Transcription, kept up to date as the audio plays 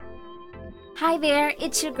Hi there,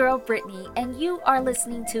 it's your girl Brittany, and you are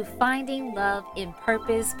listening to Finding Love in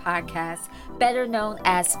Purpose podcast, better known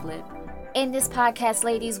as Flip. In this podcast,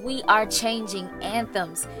 ladies, we are changing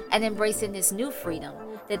anthems and embracing this new freedom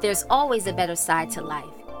that there's always a better side to life.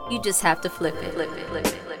 You just have to flip it, flip it, flip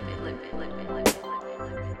it, flip it, flip it, flip it, flip it.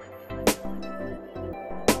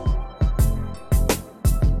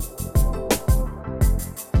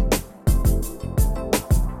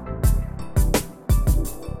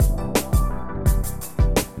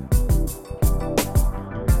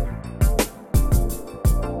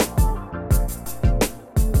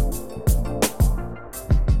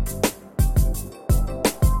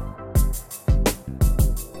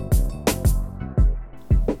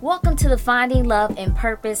 Welcome to the Finding Love and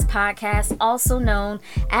Purpose podcast, also known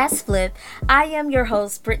as Flip. I am your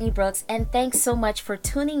host, Brittany Brooks, and thanks so much for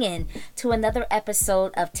tuning in to another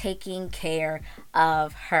episode of Taking Care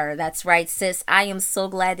of Her. That's right, sis. I am so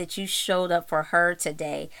glad that you showed up for her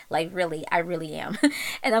today. Like, really, I really am.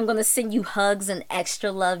 And I'm going to send you hugs and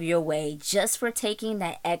extra love your way just for taking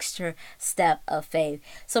that extra step of faith.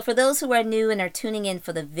 So for those who are new and are tuning in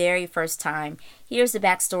for the very first time, here's the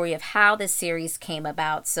backstory of how this series came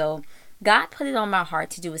about. So God put it on my heart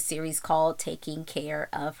to do a series called Taking Care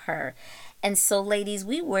of Her. And so, ladies,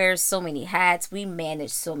 we wear so many hats, we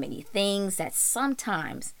manage so many things that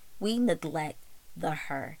sometimes we neglect the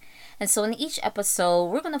her. And so in each episode,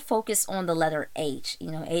 we're going to focus on the letter H.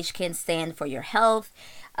 You know, H can stand for your health,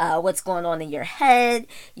 what's going on in your head,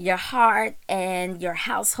 your heart, and your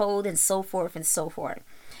household, and so forth and so forth.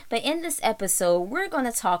 But in this episode, we're going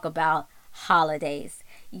to talk about holidays.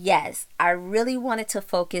 Yes, I really wanted to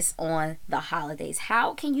focus on the holidays.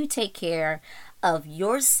 How can you take care of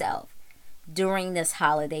yourself during this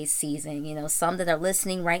holiday season? You know, some that are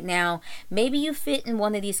listening right now, maybe you fit in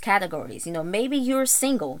one of these categories. You know, maybe you're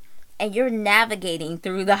single and you're navigating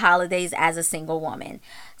through the holidays as a single woman.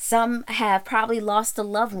 Some have probably lost a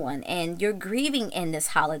loved one and you're grieving in this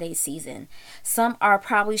holiday season. Some are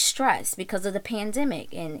probably stressed because of the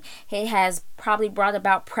pandemic, and it has probably brought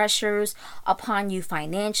about pressures upon you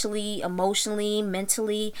financially, emotionally,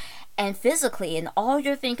 mentally, and physically. And all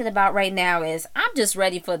you're thinking about right now is, I'm just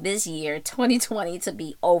ready for this year, 2020, to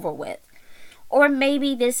be over with. Or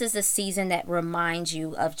maybe this is a season that reminds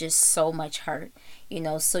you of just so much hurt, you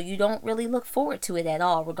know, so you don't really look forward to it at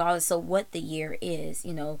all, regardless of what the year is.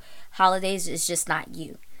 You know, holidays is just not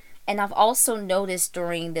you. And I've also noticed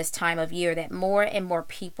during this time of year that more and more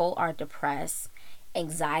people are depressed.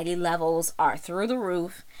 Anxiety levels are through the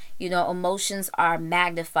roof. You know, emotions are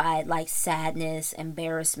magnified, like sadness,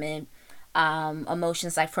 embarrassment,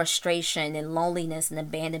 emotions like frustration and loneliness and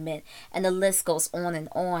abandonment, and the list goes on and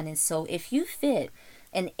on. And so if you fit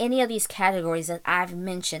in any of these categories that I've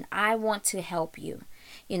mentioned, I want to help you.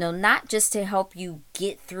 You know, not just to help you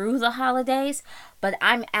get through the holidays, but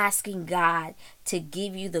I'm asking God to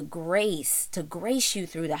give you the grace, to grace you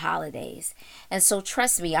through the holidays. And so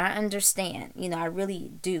trust me, I understand. You know, I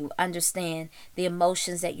really do understand the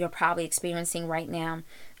emotions that you're probably experiencing right now,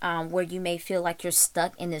 where you may feel like you're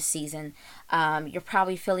stuck in this season. You're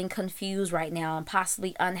probably feeling confused right now and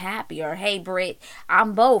possibly unhappy. Or, hey, Britt,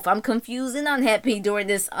 I'm both. I'm confused and unhappy during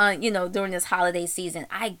this, during this holiday season.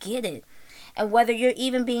 I get it. And whether you're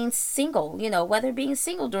even being single, you know, whether being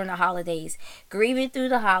single during the holidays, grieving through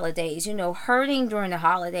the holidays, you know, hurting during the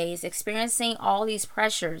holidays, experiencing all these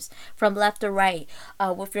pressures from left to right,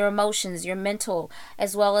 with your emotions, your mental,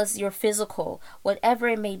 as well as your physical, whatever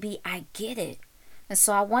it may be, I get it. And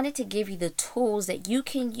so I wanted to give you the tools that you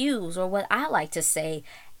can use, or what I like to say,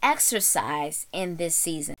 exercise in this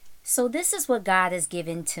season. So this is what God has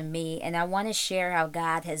given to me, and I want to share how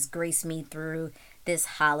God has graced me through this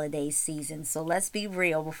holiday season. So let's be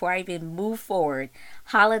real before I even move forward.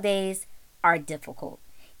 Holidays are difficult,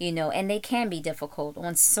 you know, and they can be difficult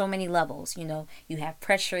on so many levels. You know, you have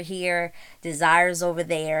pressure here, desires over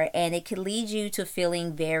there, and it can lead you to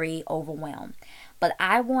feeling very overwhelmed. But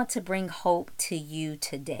I want to bring hope to you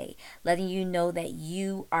today, letting you know that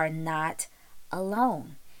you are not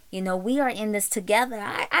alone. You know, we are in this together.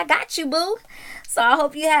 I got you, boo. So I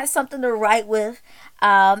hope you have something to write with.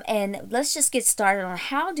 And let's just get started on,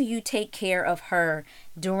 how do you take care of her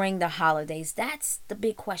during the holidays? That's the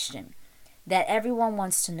big question that everyone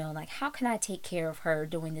wants to know. Like, how can I take care of her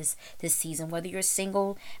during this season? Whether you're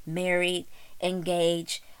single, married,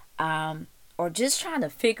 engaged, or just trying to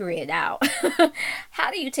figure it out.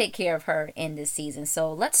 How do you take care of her in this season?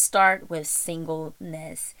 So let's start with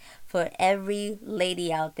singleness. For every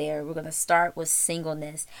lady out there, we're going to start with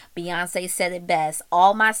singleness. Beyonce said it best.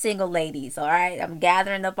 All my single ladies, all right? I'm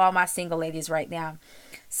gathering up all my single ladies right now.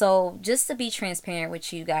 So just to be transparent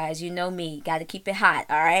with you guys, you know me, got to keep it hot,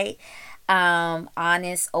 all right?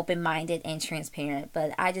 Honest, open-minded, and transparent.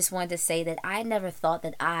 But I just wanted to say that I never thought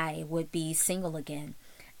that I would be single again.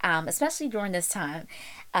 Especially during this time.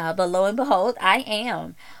 But lo and behold, I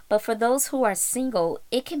am. But for those who are single,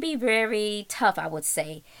 it can be very tough, I would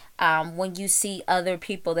say, when you see other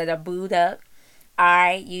people that are booed up. All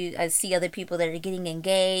right, you see other people that are getting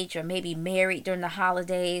engaged or maybe married during the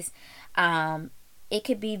holidays. Um, it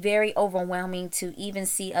could be very overwhelming to even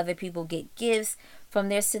see other people get gifts from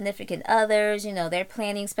their significant others. They're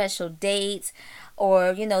planning special dates,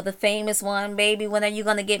 or the famous one, baby, when are you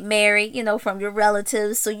going to get married, from your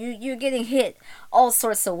relatives. So you're getting hit all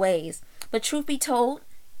sorts of ways. But truth be told,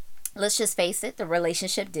 let's just face it, the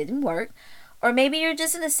relationship didn't work. Or maybe you're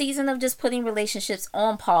just in a season of just putting relationships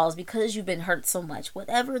on pause because you've been hurt so much.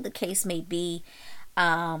 Whatever the case may be,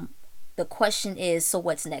 the question is, so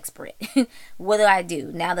what's next, Britt? What do I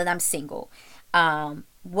do now that I'm single?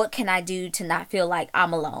 What can I do to not feel like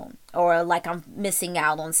I'm alone or like I'm missing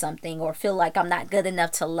out on something or feel like I'm not good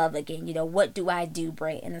enough to love again? What do I do,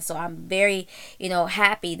 Britt? And so I'm very,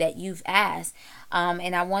 happy that you've asked.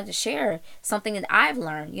 And I want to share something that I've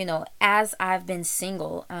learned, as I've been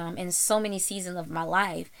single in so many seasons of my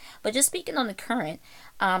life. But just speaking on the current,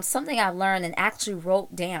 something I learned and actually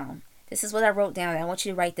wrote down. This is what I wrote down, and I want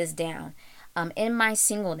you to write this down. In my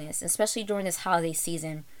singleness, especially during this holiday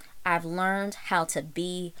season, I've learned how to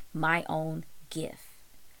be my own gift.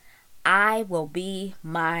 I will be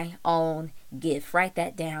my own gift. Write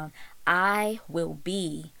that down. I will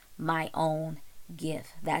be my own gift.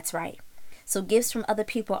 That's right. So gifts from other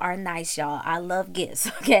people are nice, y'all. I love gifts,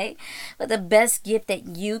 okay? But the best gift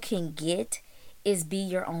that you can get is be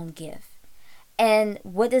your own gift. And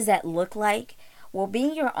what does that look like? Well,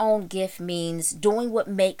 being your own gift means doing what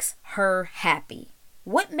makes her happy.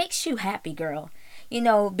 What makes you happy, girl?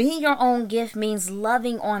 Being your own gift means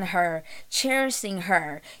loving on her, cherishing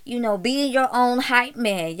her, being your own hype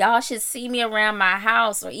man. Y'all should see me around my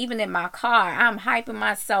house or even in my car. I'm hyping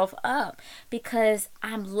myself up because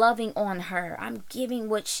I'm loving on her. I'm giving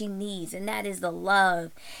what she needs, and that is the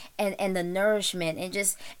love and the nourishment and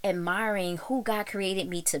just admiring who God created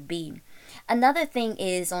me to be. Another thing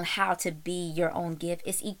is on how to be your own gift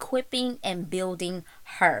is equipping and building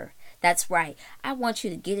her. That's right. I want you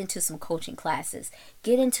to get into some coaching classes.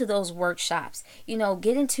 Get into those workshops.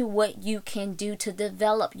 Get into what you can do to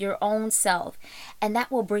develop your own self. And that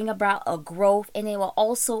will bring about a growth, and it will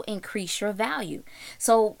also increase your value.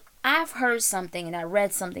 So I've heard something and I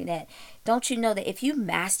read something that, don't you know that if you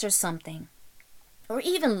master something or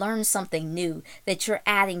even learn something new, that you're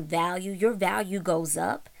adding value, your value goes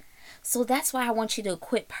up. So that's why I want you to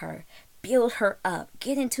equip her. Build her up.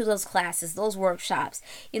 Get into those classes, those workshops.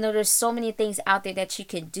 There's so many things out there that you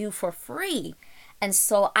can do for free. And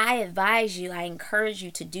so I advise you, I encourage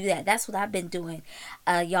you to do that. That's what I've been doing,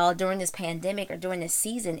 y'all, during this pandemic or during this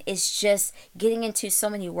season. It's just getting into so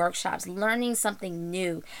many workshops, learning something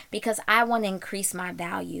new because I want to increase my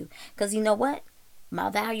value. Because you know what? My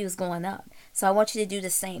value is going up. So I want you to do the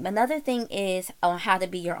same. Another thing is on how to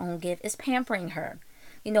be your own gift is pampering her.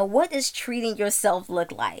 What does treating yourself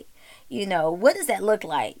look like? What does that look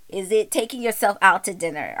like? Is it taking yourself out to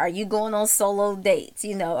dinner? Are you going on solo dates?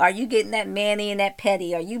 Are you getting that mani and that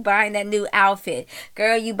pedi? Are you buying that new outfit?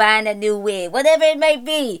 Girl, you buying that new wig? Whatever it may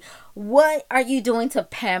be. What are you doing to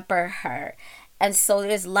pamper her? And so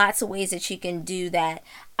there's lots of ways that you can do that,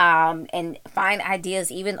 and find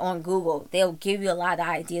ideas even on Google. They'll give you a lot of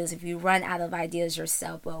ideas if you run out of ideas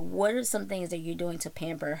yourself. But what are some things that you're doing to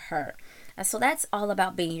pamper her? And so that's all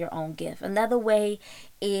about being your own gift. Another way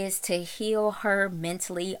is to heal her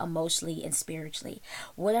mentally, emotionally, and spiritually.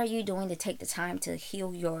 What are you doing to take the time to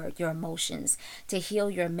heal your emotions, to heal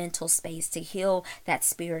your mental space, to heal that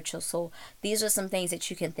spiritual? So these are some things that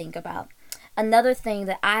you can think about. Another thing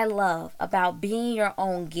that I love about being your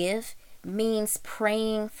own gift means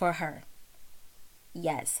praying for her.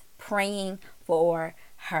 Yes, praying for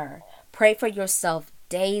her. Pray for yourself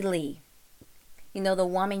daily. The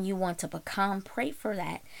woman you want to become, pray for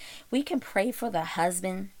that. We can pray for the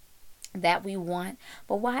husband that we want,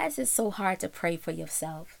 but why is it so hard to pray for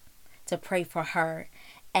yourself, to pray for her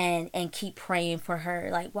and keep praying for her?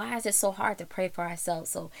 Like, why is it so hard to pray for ourselves?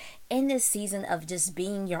 So in this season of just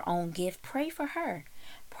being your own gift, pray for her.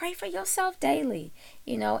 Pray for yourself daily,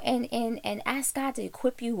 and ask God to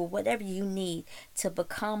equip you with whatever you need to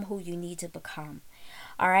become who you need to become.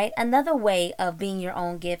 All right. Another way of being your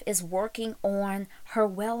own gift is working on her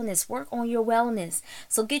wellness. Work on your wellness.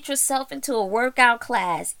 So get yourself into a workout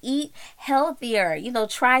class. Eat healthier.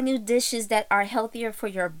 Try new dishes that are healthier for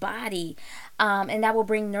your body. And that will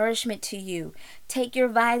bring nourishment to you. Take your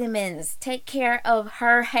vitamins. Take care of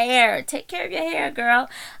her hair. Take care of your hair, girl.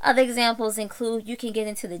 Other examples include you can get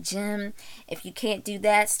into the gym. If you can't do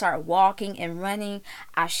that, start walking and running.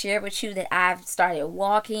 I share with you that I've started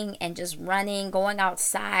walking and just running, going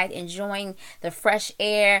outside, enjoying the fresh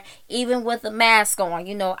air, even with the mask on.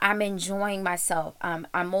 I'm enjoying myself. I'm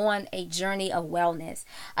on a journey of wellness.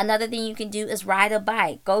 Another thing you can do is ride a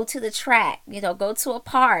bike, go to the track, go to a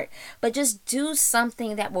park, but just do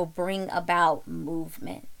something that will bring about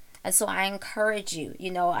movement. And so I encourage you,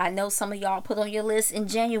 I know some of y'all put on your list in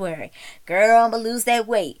January, girl, I'm going to lose that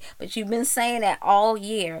weight. But you've been saying that all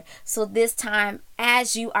year. So this time,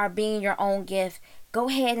 as you are being your own gift, go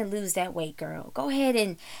ahead and lose that weight, girl. Go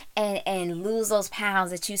ahead and lose those pounds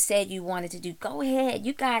that you said you wanted to do. Go ahead.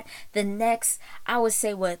 You got the next, I would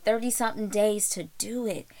say, 30 something days to do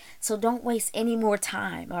it. So don't waste any more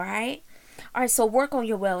time, all right? All right, so work on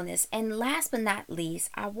your wellness. And last but not least,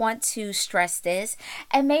 I want to stress this,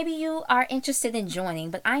 and maybe you are interested in joining,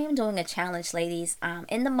 but I am doing a challenge, ladies,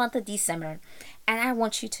 in the month of December, and I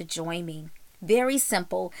want you to join me. Very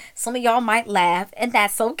simple. Some of y'all might laugh, and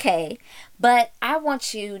that's okay. But I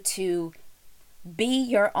want you to be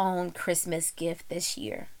your own Christmas gift this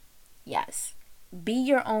year. Yes, be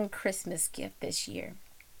your own Christmas gift this year.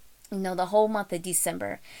 The whole month of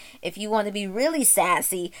December. If you want to be really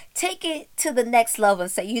sassy, take it to the next level and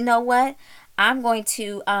say, you know what? I'm going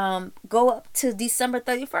to go up to December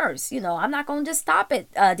 31st. I'm not going to just stop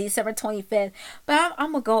at December 25th, but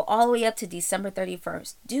I'm going to go all the way up to December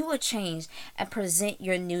 31st. Do a change and present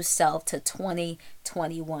your new self to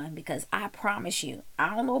 2021, because I promise you,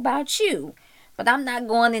 I don't know about you, but I'm not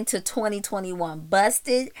going into 2021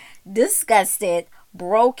 busted, disgusted,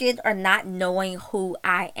 broken, or not knowing who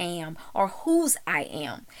I am or whose I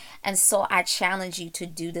am. And so I challenge you to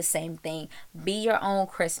do the same thing. Be your own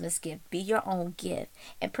Christmas gift. Be your own gift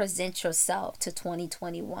and present yourself to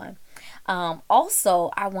 2021.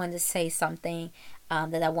 Also, I wanted to say something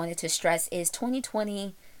that I wanted to stress is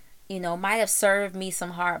 2020 might have served me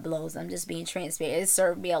some hard blows. I'm just being transparent. It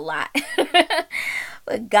served me a lot.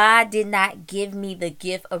 But God did not give me the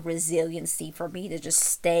gift of resiliency for me to just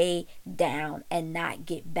stay down and not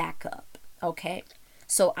get back up. Okay?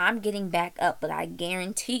 So I'm getting back up, but I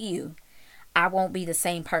guarantee you, I won't be the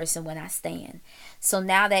same person when I stand. So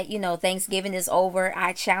now that, Thanksgiving is over,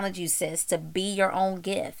 I challenge you, sis, to be your own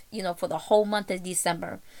gift, for the whole month of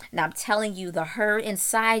December. And I'm telling you, the her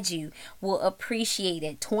inside you will appreciate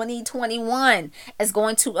it. 2021 is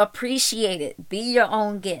going to appreciate it. Be your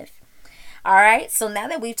own gift. All right. So now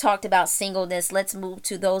that we've talked about singleness, let's move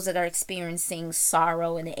to those that are experiencing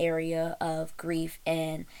sorrow in the area of grief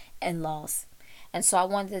and loss. And so I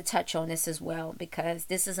wanted to touch on this as well, because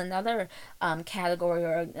this is another category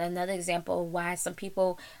or another example of why some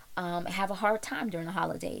people have a hard time during the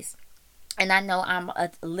holidays. And I know I'm a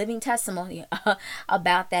living testimony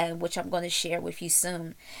about that, which I'm going to share with you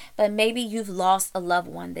soon. But maybe you've lost a loved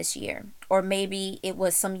one this year, or maybe it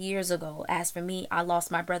was some years ago. As for me, I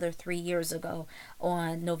lost my brother 3 years ago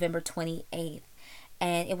on November 28th.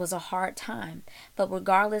 And it was a hard time. But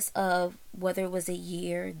regardless of whether it was a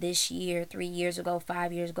year, this year, 3 years ago,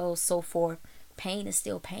 5 years ago, so forth, pain is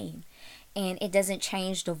still pain. And it doesn't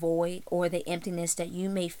change the void or the emptiness that you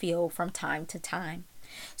may feel from time to time.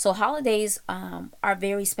 So holidays are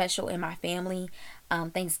very special in my family.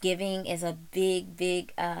 Thanksgiving is a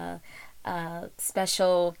big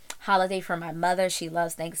special holiday for my mother. She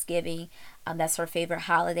loves Thanksgiving. That's her favorite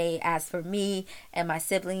holiday. As for me and my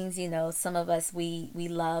siblings, some of us, we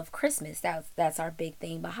love Christmas. That's our big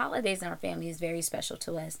thing. But holidays in our family is very special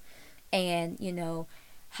to us. And,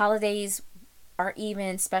 holidays are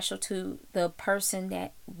even special to the person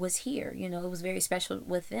that was here. It was very special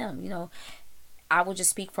with them. I will just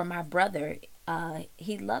speak for my brother.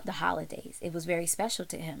 He loved the holidays. It was very special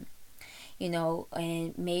to him.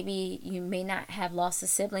 And maybe you may not have lost a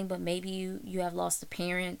sibling, but maybe you have lost a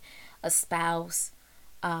parent, a spouse,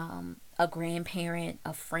 a grandparent,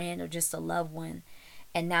 a friend, or just a loved one.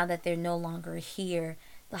 And now that they're no longer here,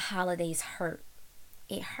 the holidays hurt.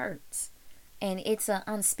 It hurts. And it's an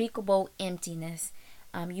unspeakable emptiness.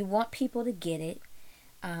 You want people to get it,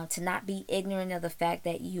 to not be ignorant of the fact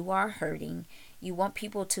that you are hurting. You want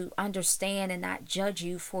people to understand and not judge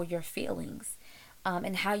you for your feelings.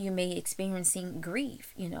 And how you may experiencing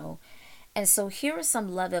grief, And so here is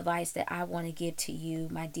some love advice that I want to give to you,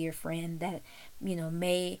 my dear friend, that,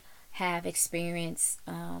 may have experienced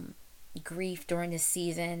grief during this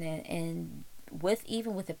season. And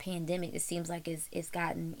even with the pandemic, it seems like it's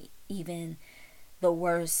gotten even the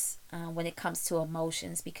worse when it comes to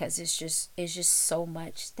emotions, because it's just so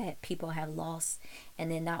much that people have lost.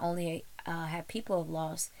 And then not only have people have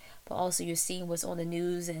lost, but also you're seeing what's on the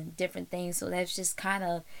news and different things. So that's just kind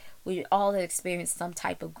of, we all have experienced some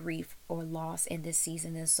type of grief or loss in this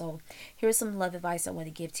season. And so here's some love advice I want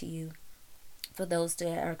to give to you for those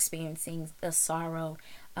that are experiencing the sorrow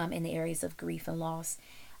in the areas of grief and loss.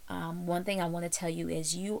 One thing I want to tell you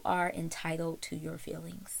is you are entitled to your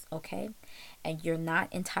feelings, okay? And you're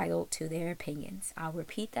not entitled to their opinions. I'll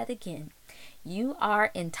repeat that again. You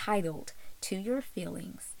are entitled to your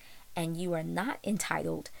feelings, and you are not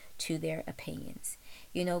entitled to their opinions.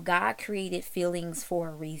 You know, God created feelings for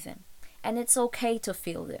a reason. And it's okay to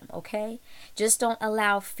feel them, okay? Just don't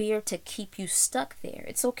allow fear to keep you stuck there.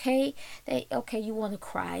 It's okay that, okay, you want to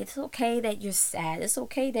cry. It's okay that you're sad. It's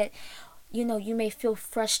okay that, you know, you may feel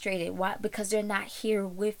frustrated. Why? Because they're not here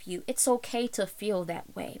with you. It's okay to feel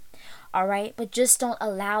that way, all right? But just don't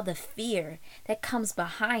allow the fear that comes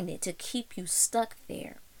behind it to keep you stuck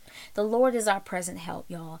there. The Lord is our present help,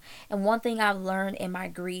 y'all. And one thing I've learned in my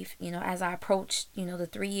grief, you know, as I approached, you know, the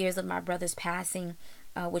 3 years of my brother's passing,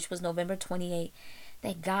 which was November 28th,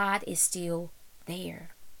 that God is still there.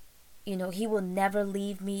 You know, he will never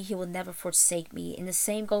leave me. He will never forsake me. And the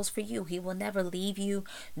same goes for you. He will never leave you,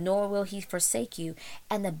 nor will he forsake you.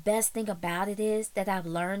 And the best thing about it is that I've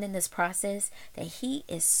learned in this process that he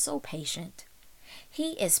is so patient.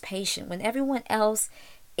 He is patient. When everyone else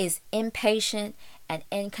is impatient and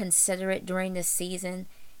inconsiderate during this season,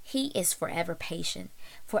 he is forever patient,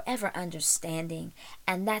 forever understanding.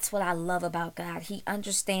 And that's what I love about God. He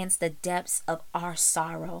understands the depths of our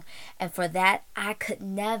sorrow. And for that, I could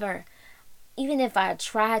never, even if I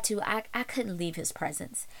tried to, I couldn't leave his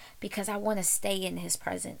presence, because I want to stay in his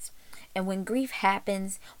presence. And when grief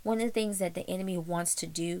happens, one of the things that the enemy wants to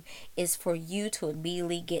do is for you to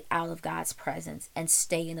immediately get out of God's presence and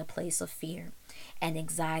stay in a place of fear and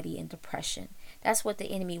anxiety and depression. That's what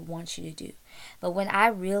the enemy wants you to do. But when I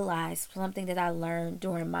realized something that I learned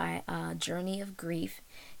during my journey of grief,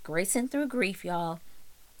 gracing through grief, y'all,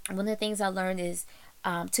 one of the things I learned is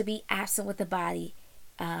to be absent with the body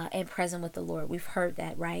and present with the Lord. We've heard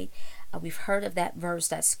that, right? We've heard of that verse,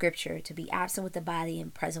 that scripture, to be absent with the body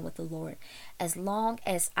and present with the Lord. As long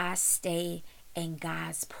as I stay in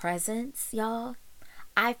God's presence, y'all,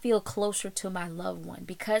 I feel closer to my loved one,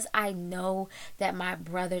 because I know that my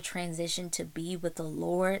brother transitioned to be with the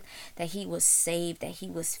Lord, that he was saved, that he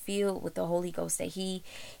was filled with the Holy Ghost, that he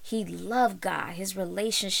loved God. His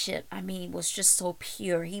relationship, was just so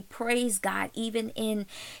pure. He praised God even in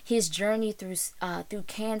his journey through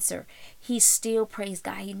cancer. He still praised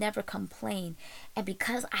God. He never complained. And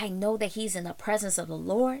because I know that he's in the presence of the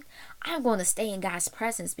Lord, I'm going to stay in God's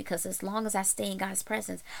presence, because as long as I stay in God's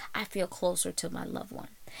presence, I feel closer to my loved one.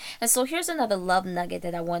 And so here's another love nugget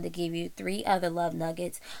that I wanted to give you, 3 other love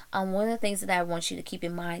nuggets. One of the things that I want you to keep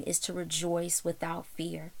in mind is to rejoice without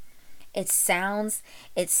fear. It sounds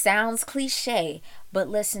cliche, but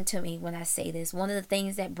listen to me when I say this. One of the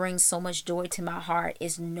things that brings so much joy to my heart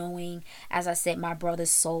is knowing, as I said, my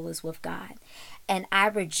brother's soul is with God. And I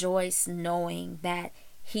rejoice knowing that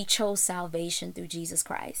he chose salvation through Jesus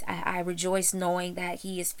Christ. I rejoice knowing that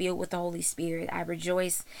he is filled with the Holy Spirit. I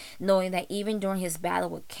rejoice knowing that even during his battle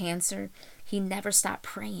with cancer, he never stopped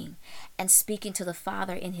praying and speaking to the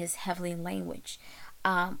Father in his heavenly language.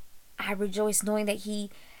 I rejoice knowing that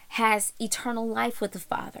he has eternal life with the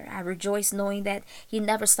Father. I rejoice knowing that he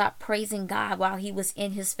never stopped praising God while he was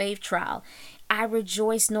in his faith trial. I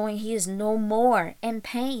rejoice knowing he is no more in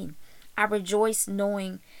pain. I rejoice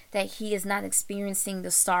knowing that he is not experiencing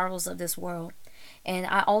the sorrows of this world. And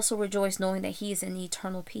I also rejoice knowing that he is in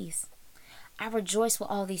eternal peace. I rejoice with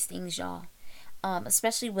all these things, y'all,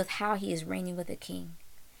 especially with how he is reigning with the King.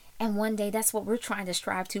 And one day, that's what we're trying to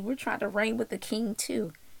strive to. We're trying to reign with the King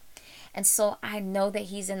too. And so I know that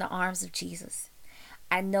he's in the arms of Jesus.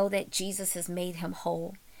 I know that Jesus has made him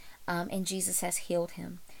whole, and Jesus has healed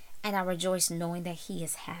him. And I rejoice knowing that he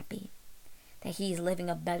is happy, that he is living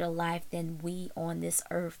a better life than we on this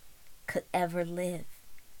earth could ever live.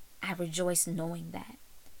 I rejoice knowing that.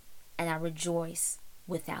 And I rejoice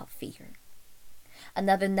without fear.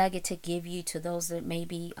 Another nugget to give you, to those that may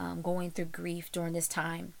be going through grief during this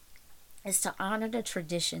time, is to honor the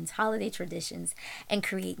traditions, holiday traditions, and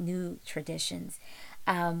create new traditions.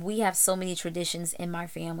 We have so many traditions in my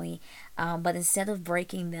family, but instead of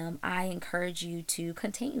breaking them, I encourage you to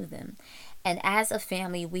continue them. And as a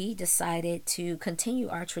family, we decided to continue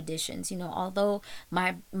our traditions. You know, although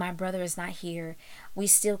my brother is not here, we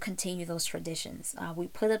still continue those traditions. We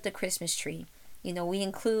put up the Christmas tree. You know, we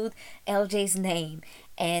include LJ's name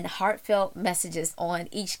and heartfelt messages on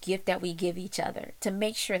each gift that we give each other to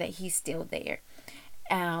make sure that he's still there.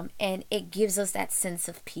 And it gives us that sense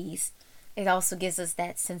of peace. It also gives us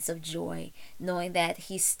that sense of joy, knowing that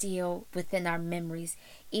He's still within our memories.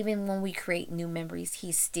 Even when we create new memories,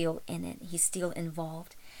 He's still in it, He's still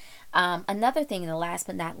involved. Another thing, and last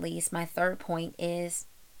but not least, my third point is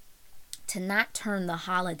to not turn the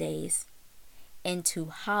holidays into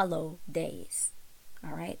hollow days.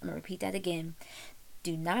 All right, I'm going to repeat that again.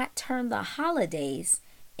 Do not turn the holidays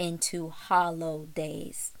into hollow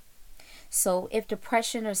days. So if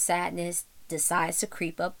depression or sadness decides to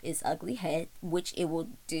creep up its ugly head, which it will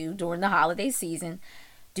do during the holiday season,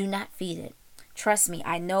 do not feed it. Trust me,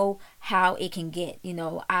 I know how it can get.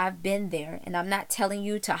 I've been there, and I'm not telling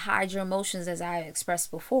you to hide your emotions as I expressed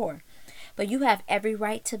before. But you have every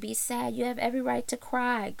right to be sad. You have every right to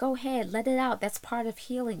cry. Go ahead, let it out. That's part of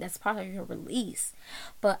healing. That's part of your release.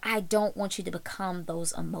 But I don't want you to become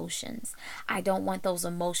those emotions. I don't want those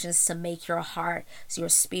emotions to make your heart, your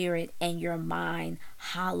spirit, and your mind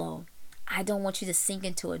hollow. I don't want you to sink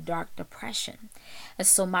into a dark depression. And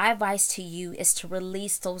so my advice to you is to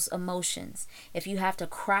release those emotions. If you have to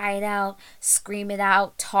cry it out, scream it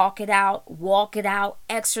out, talk it out, walk it out,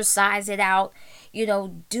 exercise it out,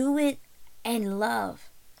 do it and love.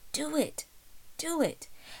 Do it. Do it.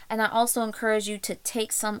 And I also encourage you to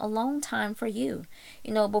take some alone time for you,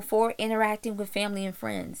 before interacting with family and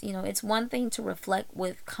friends. It's one thing to reflect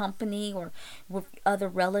with company or with other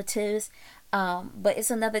relatives, but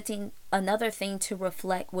it's another thing to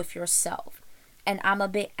reflect with yourself. And I'm a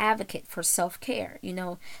big advocate for self-care,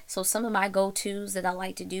 So some of my go-tos that I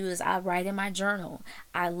like to do is I write in my journal.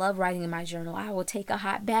 I love writing in my journal. I will take a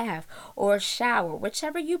hot bath or a shower,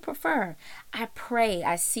 whichever you prefer. I pray.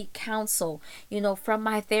 I seek counsel, from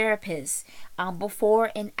my therapist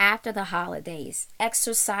before and after the holidays.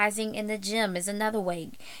 Exercising in the gym is another way.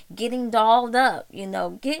 Getting dolled up,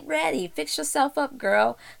 get ready. Fix yourself up,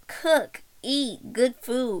 girl. Cook. Eat good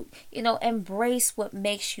food, embrace what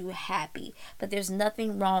makes you happy. But there's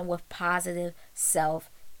nothing wrong with positive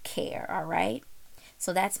self-care, all right?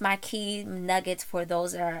 So that's my key nuggets for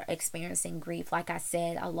those that are experiencing grief. Like I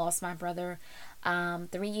said, I lost my brother 3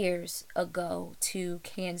 years ago to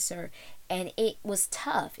cancer, and it was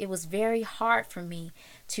tough. It was very hard for me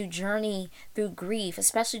to journey through grief,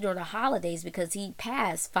 especially during the holidays, because he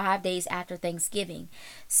passed 5 days after Thanksgiving.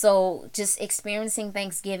 So just experiencing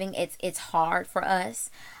Thanksgiving, it's hard for us.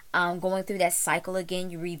 Going through that cycle again,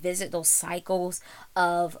 you revisit those cycles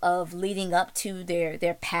of leading up to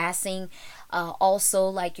their passing. Also,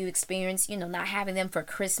 like you experience, not having them for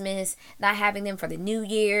Christmas, not having them for the New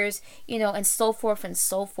Year's, and so forth and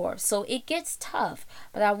so forth. So it gets tough,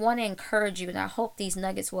 but I want to encourage you, and I hope these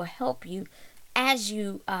nuggets will help you as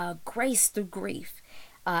you grace through grief.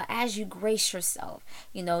 As you grace yourself,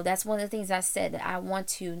 that's one of the things I said, that I want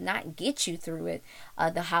to not get you through it,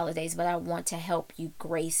 the holidays, but I want to help you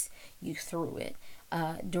grace you through it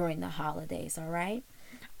during the holidays. All right.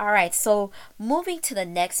 So moving to the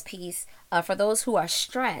next piece, for those who are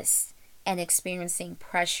stressed and experiencing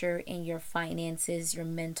pressure in your finances, your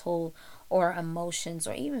mental or emotions,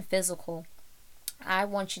 or even physical, I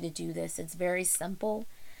want you to do this. It's very simple,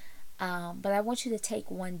 but I want you to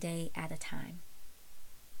take one day at a time.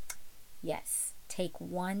 Yes, take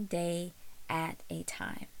one day at a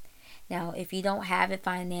time. Now, if you don't have it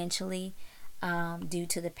financially due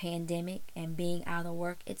to the pandemic and being out of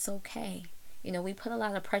work, it's okay. We put a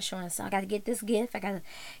lot of pressure on us. I got to get this gift. I got to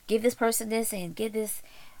give this person this and give this.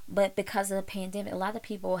 But because of the pandemic, a lot of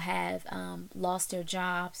people have lost their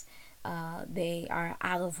jobs. They are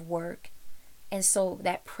out of work. And so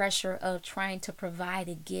that pressure of trying to provide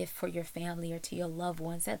a gift for your family or to your loved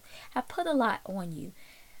ones, that I put a lot on you.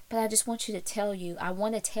 But I just want I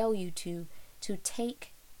want to tell you to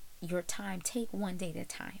take your time. Take one day at a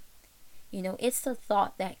time. It's the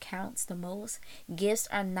thought that counts the most. Gifts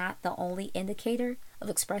are not the only indicator of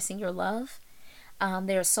expressing your love.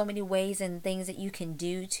 There are so many ways and things that you can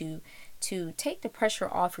do to take the pressure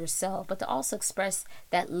off yourself, but to also express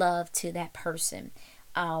that love to that person.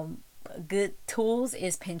 Good tools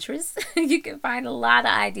is Pinterest. You can find a lot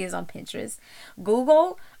of ideas on Pinterest.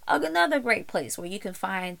 Google, another great place where you can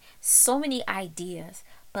find so many ideas.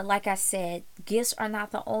 But like I said, gifts are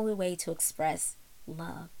not the only way to express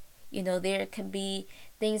love. There can be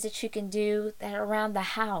things that you can do that are around the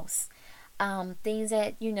house. Things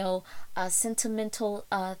that, sentimental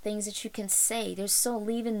things that you can say.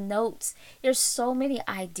 Leaving notes. There's so many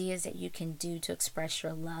ideas that you can do to express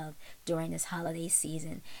your love during this holiday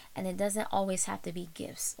season. And it doesn't always have to be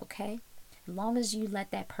gifts, okay? As long as you let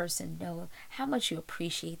that person know how much you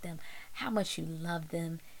appreciate them, how much you love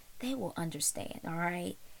them, they will understand, all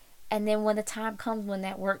right? And then when the time comes, when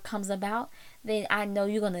that work comes about, then I know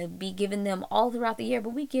you're going to be giving them all throughout the year.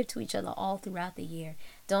 But we give to each other all throughout the year.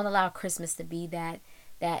 Don't allow Christmas to be that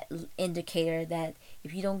indicator that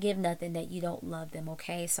if you don't give nothing, that you don't love them.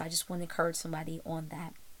 Okay, so I just want to encourage somebody on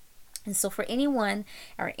that. And so for anyone,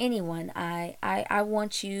 I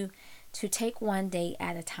want you to take one day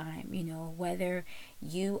at a time. Whether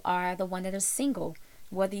you are the one that is single,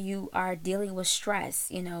 whether you are dealing with stress,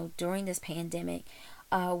 during this pandemic,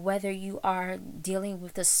 whether you are dealing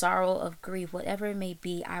with the sorrow of grief, whatever it may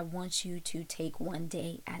be, I want you to take one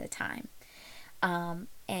day at a time.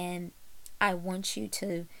 And I want you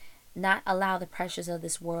to not allow the pressures of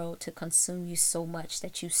this world to consume you so much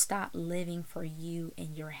that you stop living for you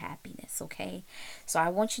and your happiness, okay? So I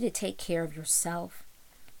want you to take care of yourself,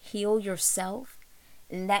 heal yourself,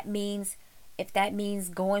 and that means, if that means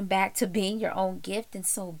going back to being your own gift, then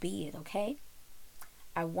so be it, okay?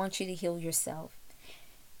 I want you to heal yourself.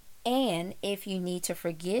 And if you need to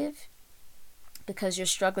forgive because you're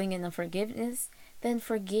struggling in unforgiveness, then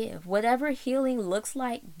forgive. Whatever healing looks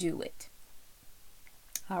like, do it.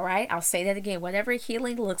 All right, I'll say that again. Whatever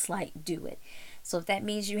healing looks like, do it. So if that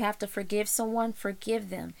means you have to forgive someone, forgive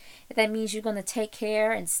them. If that means you're going to take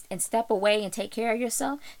care and step away and take care of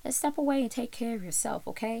yourself, then step away and take care of yourself,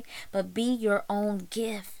 okay? But be your own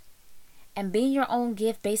gift. And being your own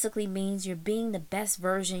gift basically means you're being the best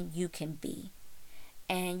version you can be.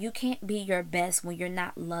 And you can't be your best when you're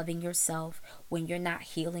not loving yourself, when you're not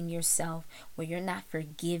healing yourself, when you're not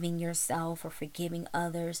forgiving yourself or forgiving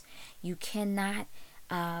others. You cannot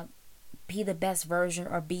be the best version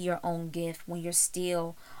or be your own gift when you're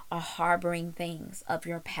still harboring things of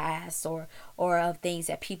your past or of things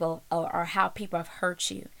that people or how people have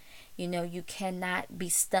hurt you. You cannot be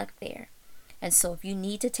stuck there. And so if you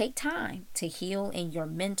need to take time to heal in your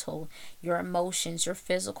mental, your emotions, your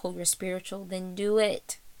physical, your spiritual, then do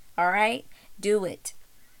it. All right? Do it.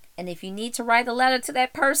 And if you need to write a letter to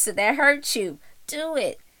that person that hurt you, do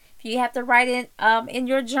it. If you have to write it in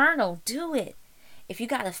your journal, do it. If you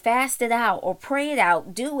got to fast it out or pray it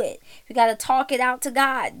out, do it. If you got to talk it out to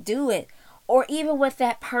God, do it. Or even with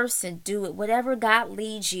that person, do it. Whatever God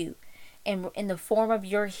leads you in the form of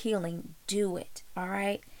your healing, do it. All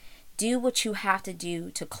right? Do what you have to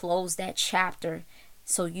do to close that chapter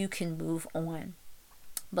so you can move on.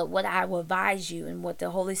 But what I will advise you and what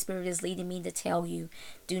the Holy Spirit is leading me to tell you,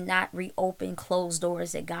 do not reopen closed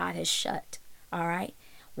doors that God has shut. All right?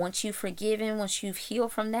 Once you've forgiven, once you've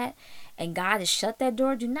healed from that, and God has shut that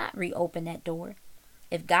door, do not reopen that door.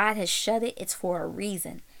 If God has shut it, it's for a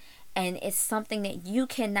reason. And it's something that you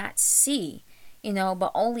cannot see,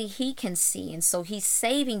 but only He can see. And so He's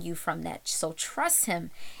saving you from that. So trust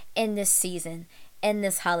Him in this season, in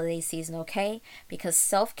this holiday season, okay? Because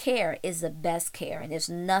self-care is the best care, and there's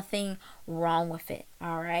nothing wrong with it,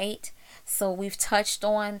 all right? So we've touched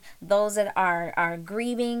on those that are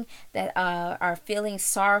grieving, that are feeling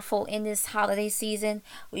sorrowful in this holiday season.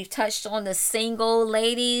 We've touched on the single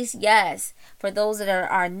ladies, yes, for those that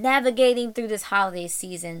are navigating through this holiday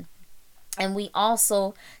season. And we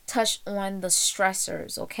also touched on the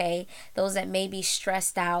stressors, okay? Those that may be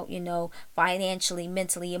stressed out, financially,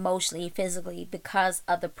 mentally, emotionally, physically, because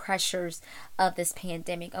of the pressures of this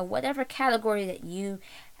pandemic, or whatever category that you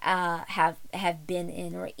have been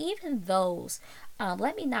in, or even those.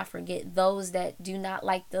 Let me not forget those that do not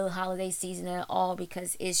like the holiday season at all,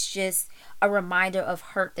 because it's just a reminder of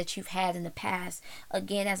hurt that you've had in the past.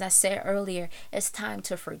 Again, as I said earlier, it's time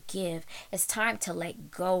to forgive. It's time to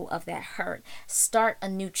let go of that hurt. Start a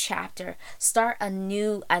new chapter. Start a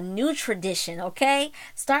new tradition, okay?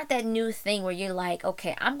 Start that new thing where you're like,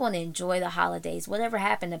 okay, I'm going to enjoy the holidays. Whatever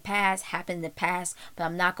happened in the past, happened in the past, but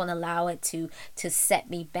I'm not going to allow it to set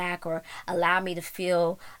me back or allow me to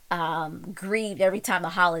feel grieved every time the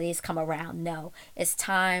holidays come around. No, it's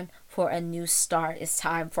time for a new start. It's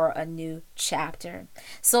time for a new chapter.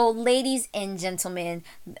 So ladies and gentlemen,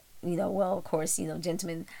 of course,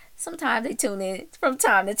 gentlemen, sometimes they tune in from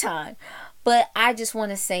time to time, but I just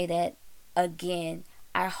want to say that again,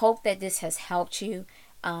 I hope that this has helped you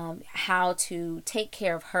how to take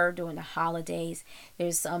care of her during the holidays.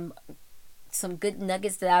 There's some good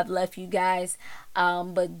nuggets that I've left you guys,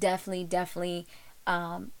 but definitely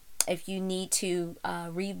if you need to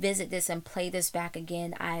revisit this and play this back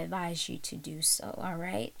again, I advise you to do so. All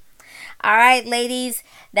right, ladies,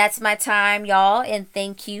 that's my time, y'all, and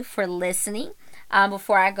thank you for listening.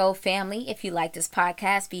 Before I go, family, if you like this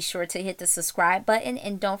podcast, be sure to hit the subscribe button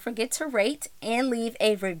and don't forget to rate and leave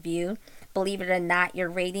a review. believe it or not, your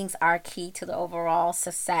ratings are key to the overall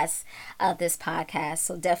success of this podcast.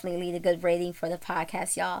 So definitely leave a good rating for the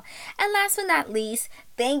podcast, y'all. And last but not least,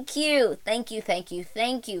 thank you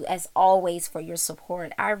as always for your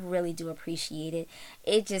support. I really do appreciate it.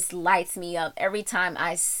 It just lights me up every time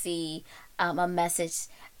I see a message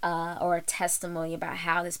or a testimony about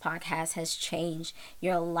how this podcast has changed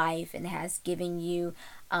your life and has given you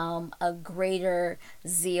a greater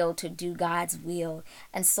zeal to do God's will.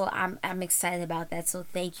 And so I'm excited about that. So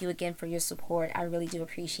thank you again for your support. I really do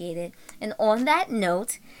appreciate it. And on that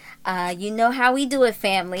note, you know how we do it,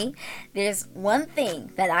 family. There's one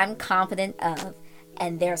thing that I'm confident of,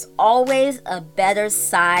 and there's always a better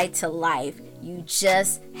side to life. You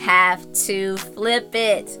just have to flip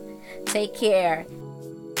it. Take care.